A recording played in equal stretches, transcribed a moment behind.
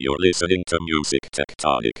You're listening to Music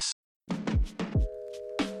Tectonics.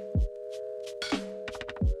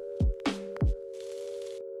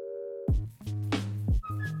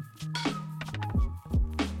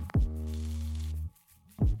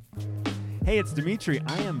 Hey, it's Dimitri.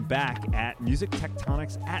 I am back at Music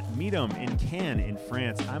Tectonics at Midem in Cannes in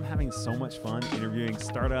France. I'm having so much fun interviewing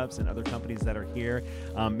startups and other companies that are here.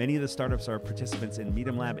 Many of the startups are participants in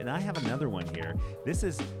Midemlab, and I have another one here. This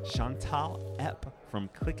is Chantal Epp from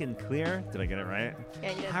ClicknClear's. Did I get it right?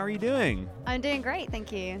 Yeah, you did. How are you doing? I'm doing great, thank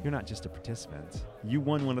you. You're not just a participant. You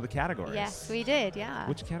won one of the categories. Yes, we did, yeah.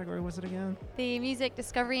 Which category was it again? The music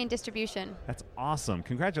discovery and distribution. That's awesome.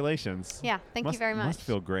 Congratulations. Yeah, thank you very much. Must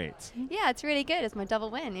feel great. Yeah, it's really good. It's my double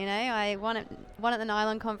win, you know. I won at the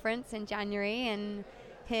Nylon Conference in January and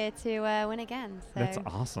here to win again. So That's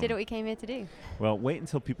awesome. Did what we came here to do. Well, wait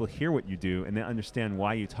until people hear what you do and then understand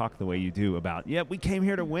why you talk the way you do about, we came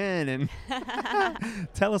here to win. And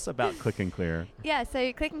tell us about ClicknClear. Yeah, so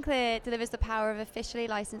ClicknClear delivers the power of officially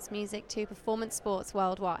licensed music to performance sports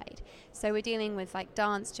worldwide. So we're dealing with like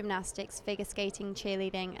dance, gymnastics, figure skating,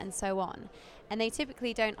 cheerleading, and so on. And they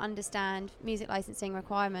typically don't understand music licensing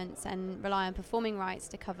requirements and rely on performing rights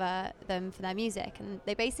to cover them for their music. And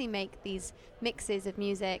they basically make these mixes of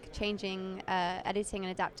music, changing, editing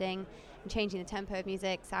and adapting, and changing the tempo of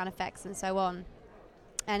music, sound effects, and so on.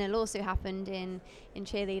 And it also happened in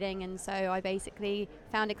cheerleading, and so I basically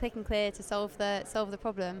founded ClicknClear to solve the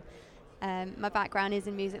problem. My background is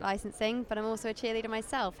in music licensing, but I'm also a cheerleader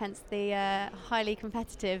myself, hence the highly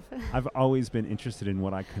competitive. I've always been interested in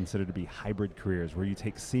what I consider to be hybrid careers, where you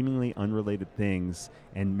take seemingly unrelated things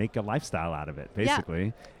and make a lifestyle out of it, basically.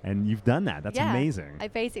 Yeah. And you've done that. That's amazing. I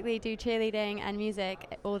basically do cheerleading and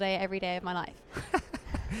music all day, every day of my life.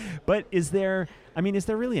 But is there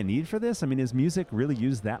really a need for this? I mean, is music really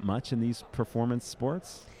used that much in these performance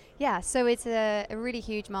sports? Yeah, so it's a really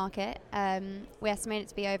huge market. We estimate it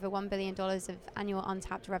to be over $1 billion of annual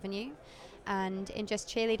untapped revenue. And in just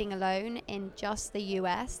cheerleading alone, in just the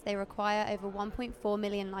US, they require over 1.4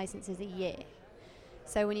 million licenses a year.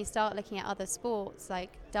 So when you start looking at other sports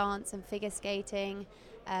like dance and figure skating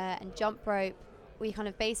and jump rope, we kind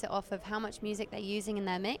of base it off of how much music they're using in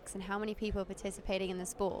their mix and how many people are participating in the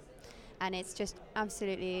sport. And it's just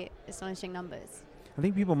absolutely astonishing numbers. I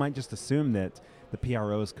think people might just assume that the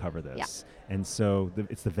PROs cover this. Yeah. And so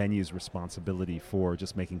it's the venue's responsibility for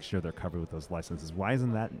just making sure they're covered with those licenses. Why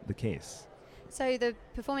isn't that the case? So the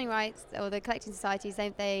performing rights, or the collecting societies,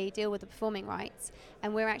 they deal with the performing rights.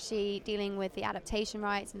 And we're actually dealing with the adaptation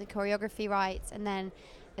rights and the choreography rights. And then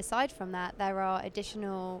aside from that, there are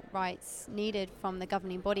additional rights needed from the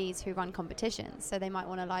governing bodies who run competitions. So they might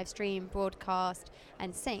want to live stream, broadcast,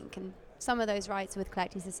 and sync. And some of those rights are with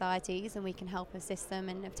collecting societies, and we can help assist them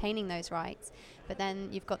in obtaining those rights. But then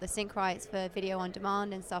you've got the sync rights for video on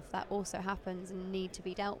demand and stuff that also happens and need to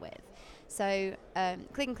be dealt with. So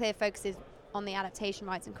ClicknClear focuses on the adaptation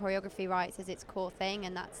rights and choreography rights as its core thing,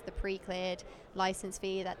 and that's the pre-cleared license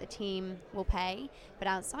fee that the team will pay. But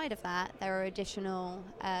outside of that, there are additional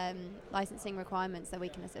licensing requirements that we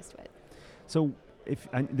can assist with. So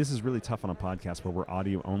this is really tough on a podcast where we're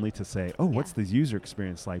audio only to say, what's the user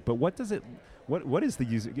experience like? But what is the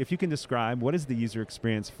user, if you can describe, what is the user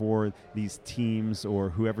experience for these teams or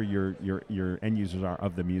whoever your end users are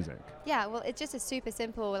of the music? Yeah, well, it's just a super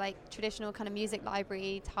simple, like traditional kind of music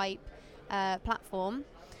library type platform.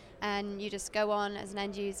 And you just go on as an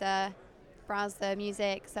end user, browse the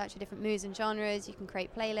music, search for different moods and genres, you can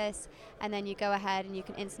create playlists, and then you go ahead and you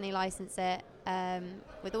can instantly license it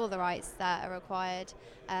with all the rights that are required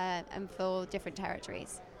and for different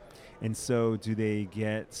territories. And so do they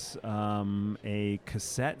get a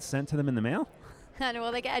cassette sent to them in the mail?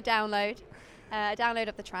 Well, they get a download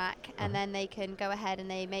of the track, and then they can go ahead and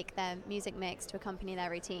they make their music mix to accompany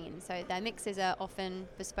their routine. So their mixes are often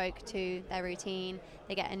bespoke to their routine.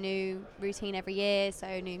 They get a new routine every year,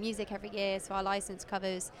 so new music every year. So our license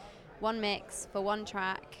covers one mix for one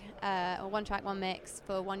track, or one track, one mix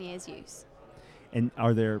for 1 year's use. And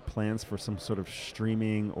are there plans for some sort of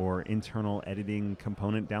streaming or internal editing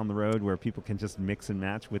component down the road where people can just mix and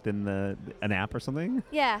match within an app or something?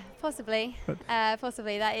 Yeah, possibly.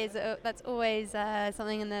 Possibly. That's always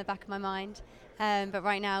something in the back of my mind. But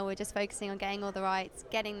right now we're just focusing on getting all the rights,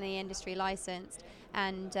 getting the industry licensed,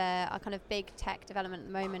 and our kind of big tech development at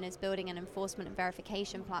the moment is building an enforcement and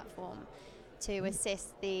verification platform to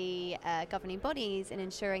assist the governing bodies in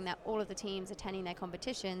ensuring that all of the teams attending their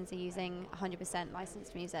competitions are using 100%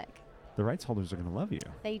 licensed music. The rights holders are going to love you.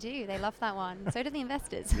 They do. They love that one. So do the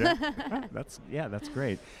investors. That's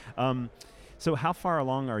great. So how far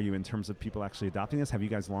along are you in terms of people actually adopting this? Have you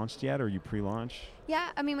guys launched yet, or are you pre-launch?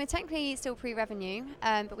 Yeah, I mean, we're technically still pre-revenue,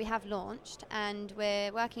 but we have launched, and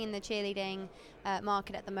we're working in the cheerleading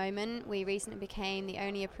market at the moment. We recently became the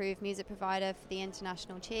only approved music provider for the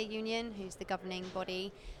International Cheer Union, who's the governing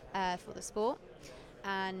body for the sport.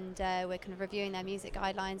 And we're kind of reviewing their music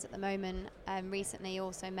guidelines at the moment. Recently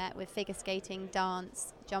also met with figure skating,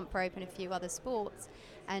 dance, jump rope, and a few other sports,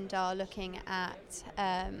 and are looking at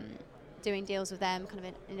doing deals with them kind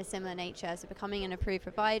of in a similar nature. So becoming an approved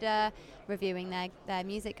provider, reviewing their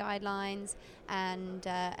music guidelines, and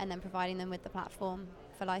then providing them with the platform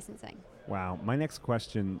for licensing. Wow. My next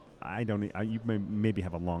question, you maybe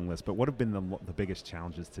have a long list, but what have been the biggest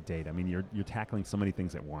challenges to date? I mean, you're tackling so many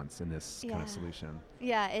things at once in this kind of solution.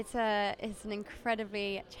 Yeah, it's an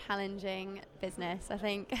incredibly challenging business. I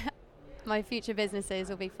think my future businesses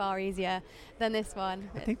will be far easier than this one.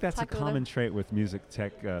 I think that's a common trait with music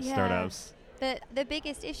tech startups. The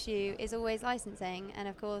biggest issue is always licensing, and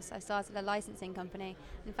of course I started a licensing company.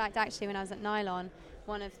 In fact, actually when I was at Nylon,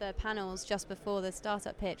 one of the panels just before the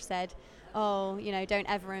startup pitch said, oh, don't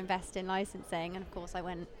ever invest in licensing. And of course I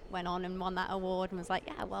went on and won that award and was like,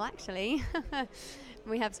 yeah, well actually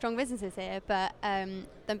we have strong businesses here. But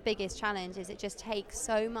the biggest challenge is it just takes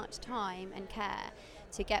so much time and care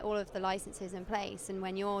to get all of the licenses in place. And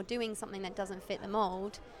when you're doing something that doesn't fit the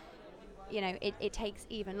mold, it takes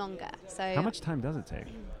even longer. So how much time does it take?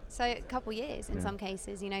 So a couple years in some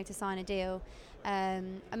cases, to sign a deal. I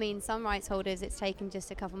mean, some rights holders, it's taken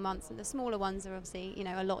just a couple months, and the smaller ones are obviously,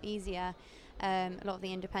 a lot easier. A lot of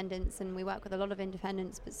the independents, and we work with a lot of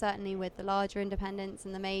independents, but certainly with the larger independents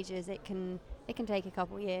and the majors, it can take a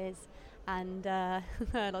couple years, and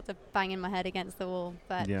lots of banging my head against the wall.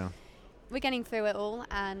 But we're getting through it all,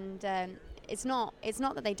 and it's not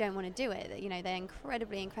that they don't want to do it. They're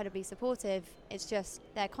incredibly supportive. It's just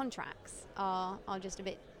their contracts are just a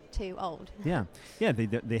bit too old. They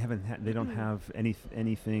don't have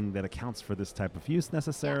anything that accounts for this type of use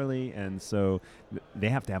necessarily, and so they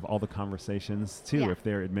have to have all the conversations too if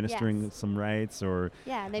they're administering some rights or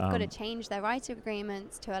and they've got to change their rights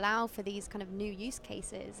agreements to allow for these kind of new use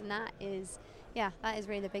cases, and that is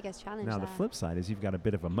really the biggest challenge. Now, the flip side is you've got a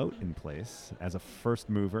bit of a moat in place as a first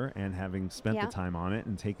mover, and having spent the time on it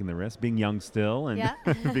and taking the risk, being young still, and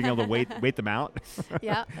being able to wait them out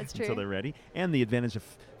that's true, until they're ready, and the advantage of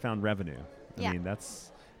found revenue. I mean,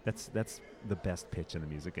 that's the best pitch in the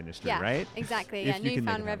music industry, right? Exactly.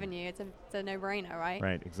 Newfound revenue. It's a no-brainer, right?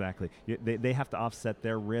 Right, exactly. They have to offset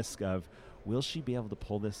their risk of, will she be able to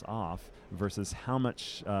pull this off versus how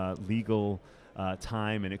much legal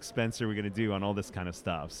time and expense are we going to do on all this kind of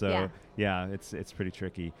stuff? So it's pretty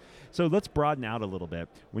tricky. So let's broaden out a little bit.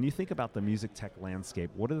 When you think about the music tech landscape,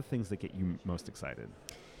 what are the things that get you most excited?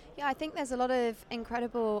 Yeah, I think there's a lot of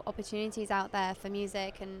incredible opportunities out there for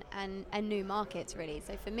music and new markets, really.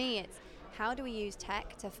 So for me, it's how do we use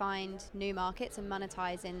tech to find new markets and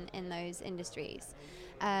monetize in those industries?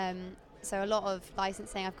 So a lot of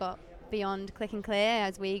licensing I've got beyond ClicknClear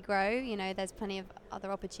as we grow. There's plenty of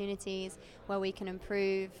other opportunities where we can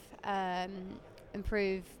improve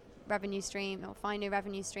revenue stream or find new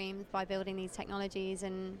revenue streams by building these technologies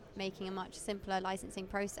and making a much simpler licensing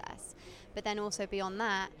process. But then also beyond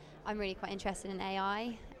that, I'm really quite interested in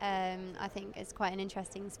AI. I think it's quite an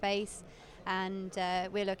interesting space, and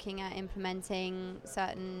we're looking at implementing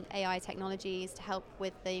certain AI technologies to help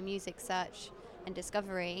with the music search and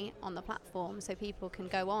discovery on the platform, so people can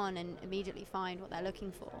go on and immediately find what they're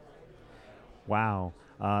looking for. Wow.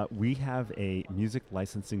 We have a music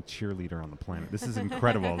licensing cheerleader on the planet. This is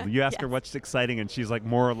incredible. You ask her what's exciting, and she's like,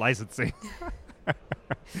 more licensing.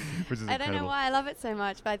 Which is incredible. I don't know why I love it so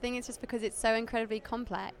much, but I think it's just because it's so incredibly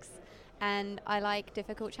complex, and I like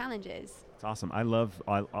difficult challenges. It's awesome. I love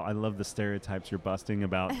the stereotypes you're busting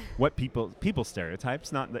about what people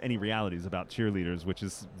stereotypes, not any realities about cheerleaders, which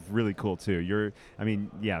is really cool too. Your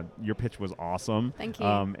pitch was awesome. Thank you.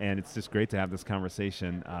 And it's just great to have this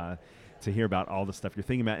conversation. To hear about all the stuff you're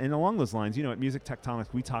thinking about. And along those lines, at Music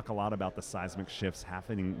Tectonics, we talk a lot about the seismic shifts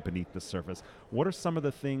happening beneath the surface. What are some of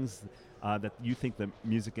the things that you think the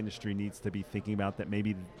music industry needs to be thinking about that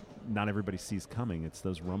maybe not everybody sees coming? It's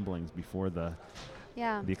those rumblings before the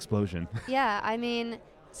explosion. Yeah, I mean,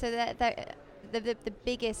 so the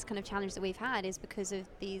biggest kind of challenge that we've had is because of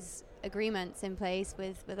these agreements in place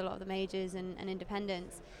with a lot of the majors and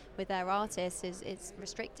independents with their artists, it's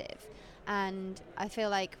restrictive. And I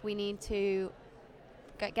feel like we need to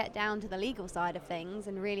get down to the legal side of things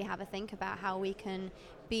and really have a think about how we can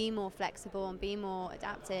be more flexible and be more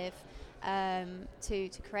adaptive to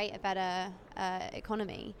create a better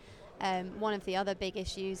economy. One of the other big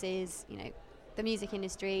issues is, the music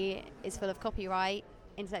industry is full of copyright.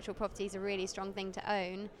 Intellectual property is a really strong thing to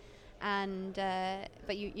own, and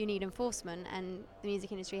but you need enforcement, and the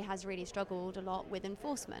music industry has really struggled a lot with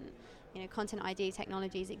enforcement. Content ID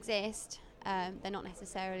technologies exist, they're not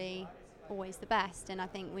necessarily always the best, and I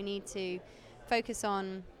think we need to focus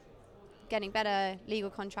on getting better legal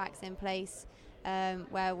contracts in place,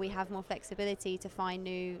 where we have more flexibility to find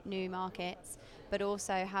new markets, but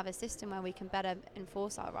also have a system where we can better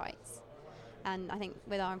enforce our rights. And I think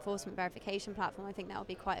with our enforcement verification platform, I think that will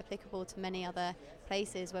be quite applicable to many other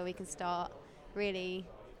places where we can start really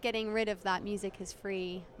getting rid of that music is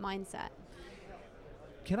free mindset.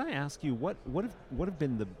 Can I ask you what have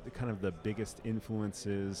been the kind of the biggest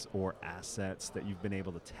influences or assets that you've been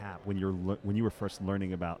able to tap when you were first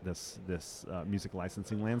learning about this music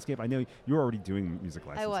licensing landscape? I know you were already doing music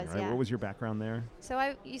licensing, I was, right? yeah. What was your background there? So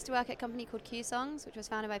I used to work at a company called Q-Songs, which was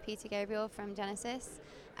founded by Peter Gabriel from Genesis,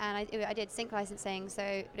 and I did sync licensing. So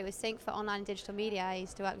it was sync for online and digital media. I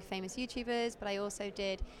used to work with famous YouTubers, but I also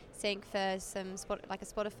did sync for some like a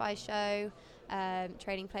Spotify show,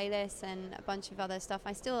 trading playlists and a bunch of other stuff.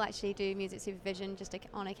 I still actually do music supervision just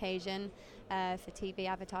on occasion for TV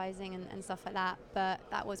advertising and stuff like that, but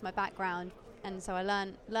that was my background, and so I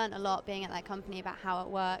learned a lot being at that company about how it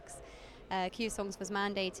works. Q-Songs was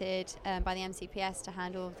mandated by the MCPS to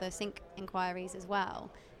handle the sync inquiries as well,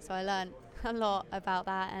 so I learned a lot about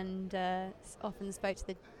that, and often spoke to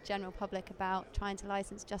the general public about trying to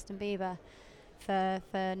license Justin Bieber for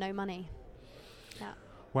no money. Yeah.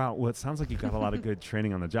 Wow, well, it sounds like you got a lot of good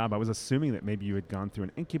training on the job. I was assuming that maybe you had gone through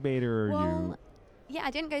an incubator. Yeah, I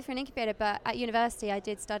didn't go through an incubator, but at university I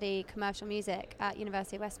did study commercial music at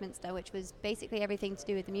University of Westminster, which was basically everything to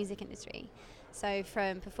do with the music industry. So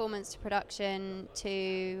from performance to production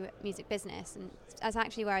to music business, and that's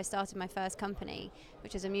actually where I started my first company,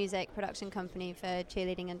 which was a music production company for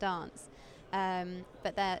cheerleading and dance.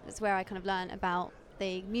 But that's where I kind of learned about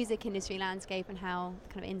the music industry landscape and how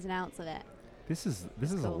the kind of ins and outs of it. This is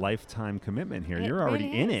cool. a lifetime commitment here. It You're already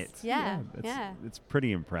really in is. it. Yeah. It's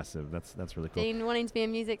pretty impressive. That's really cool. Been wanting to be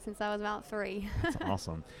in music since I was about 3. That's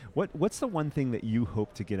awesome. What's the one thing that you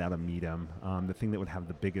hope to get out of Midem? The thing that would have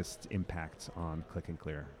the biggest impact on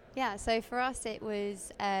ClicknClear? Yeah, so for us it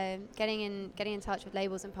was getting in touch with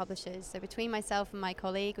labels and publishers. So between myself and my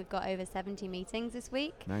colleague, we've got over 70 meetings this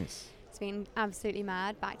week. Nice. It's been absolutely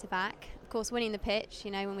mad, back to back. Of course, winning the pitch.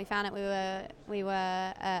 When we found out we were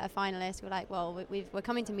a finalist, we were like, well, we're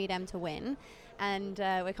coming to Midem to win, and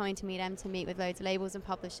we're coming to Midem to meet with loads of labels and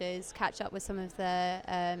publishers, catch up with some of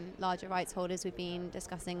the larger rights holders we've been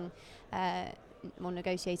discussing, more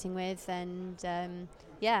negotiating with, and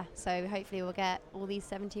so hopefully we'll get all these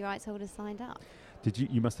 70 rights holders signed up.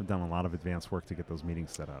 You must have done a lot of advanced work to get those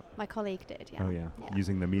meetings set up. My colleague did, yeah. Oh, yeah.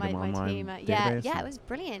 Using the Midem my online team, database? Yeah, it was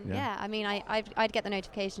brilliant, yeah. I mean, I'd get the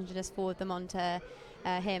notification to just forward them on to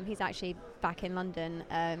him. He's actually back in London.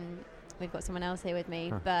 We've got someone else here with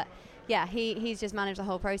me. But, yeah, he's just managed the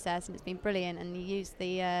whole process, and it's been brilliant. And he used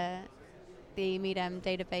the Midem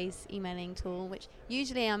database emailing tool, which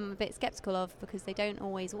usually I'm a bit skeptical of because they don't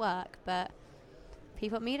always work, but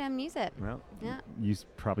people at Midem use it. Well, yeah. You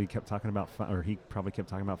probably kept talking about, he probably kept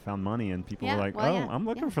talking about found money, and people were like, I'm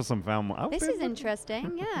looking for some found money. This is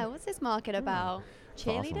interesting. Yeah, what's this market about?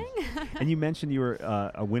 Cheerleading? Awesome. And you mentioned you were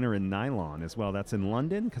a winner in nylon as well. That's in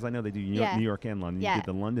London? Because I know they do New York and London. You did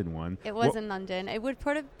the London one. It was in London. It would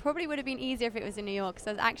probably would have been easier if it was in New York, because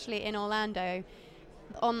I was actually in Orlando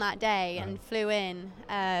on that day and flew in,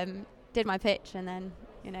 did my pitch, and then,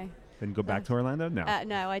 Then go back to Orlando? No.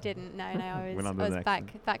 No, I didn't. No, I was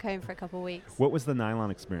back home for a couple of weeks. What was the nylon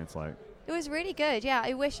experience like? It was really good, yeah.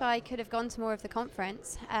 I wish I could have gone to more of the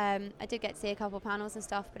conference. I did get to see a couple of panels and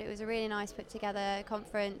stuff, but it was a really nice put together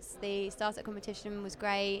conference. The startup competition was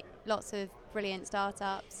great, lots of brilliant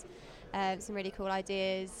startups, some really cool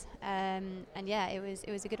ideas, and yeah, it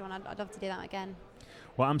was a good one. I'd love to do that again.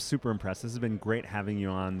 Well, I'm super impressed. This has been great having you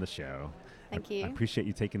on the show. Thank you. I appreciate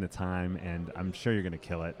you taking the time, and I'm sure you're going to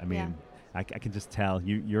kill it. I mean, I can just tell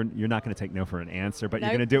you're not going to take no for an answer, but you're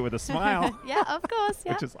going to do it with a smile. Yeah, of course.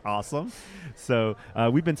 Yeah. Which is awesome. So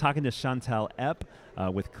we've been talking to Chantal Epp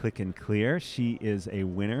with ClicknClear. She is a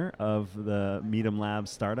winner of the Midemlab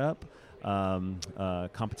startup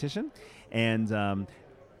competition, and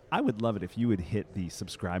I would love it if you would hit the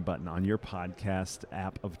subscribe button on your podcast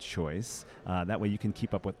app of choice. That way you can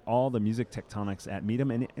keep up with all the Music Tectonics at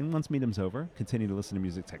Midem. And once Midem's over, continue to listen to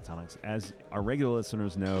Music Tectonics. As our regular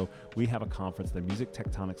listeners know, we have a conference, the Music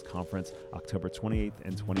Tectonics Conference, October 28th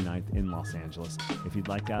and 29th in Los Angeles. If you'd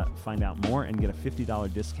like to find out more and get a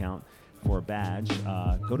 $50 discount for a badge,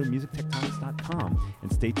 go to musictectonics.com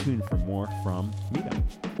and stay tuned for more from Midem.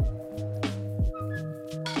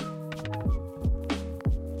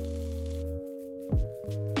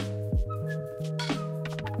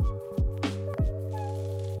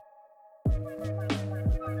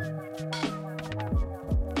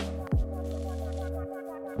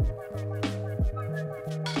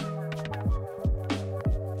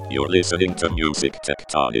 You're listening to Music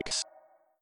Tectonics.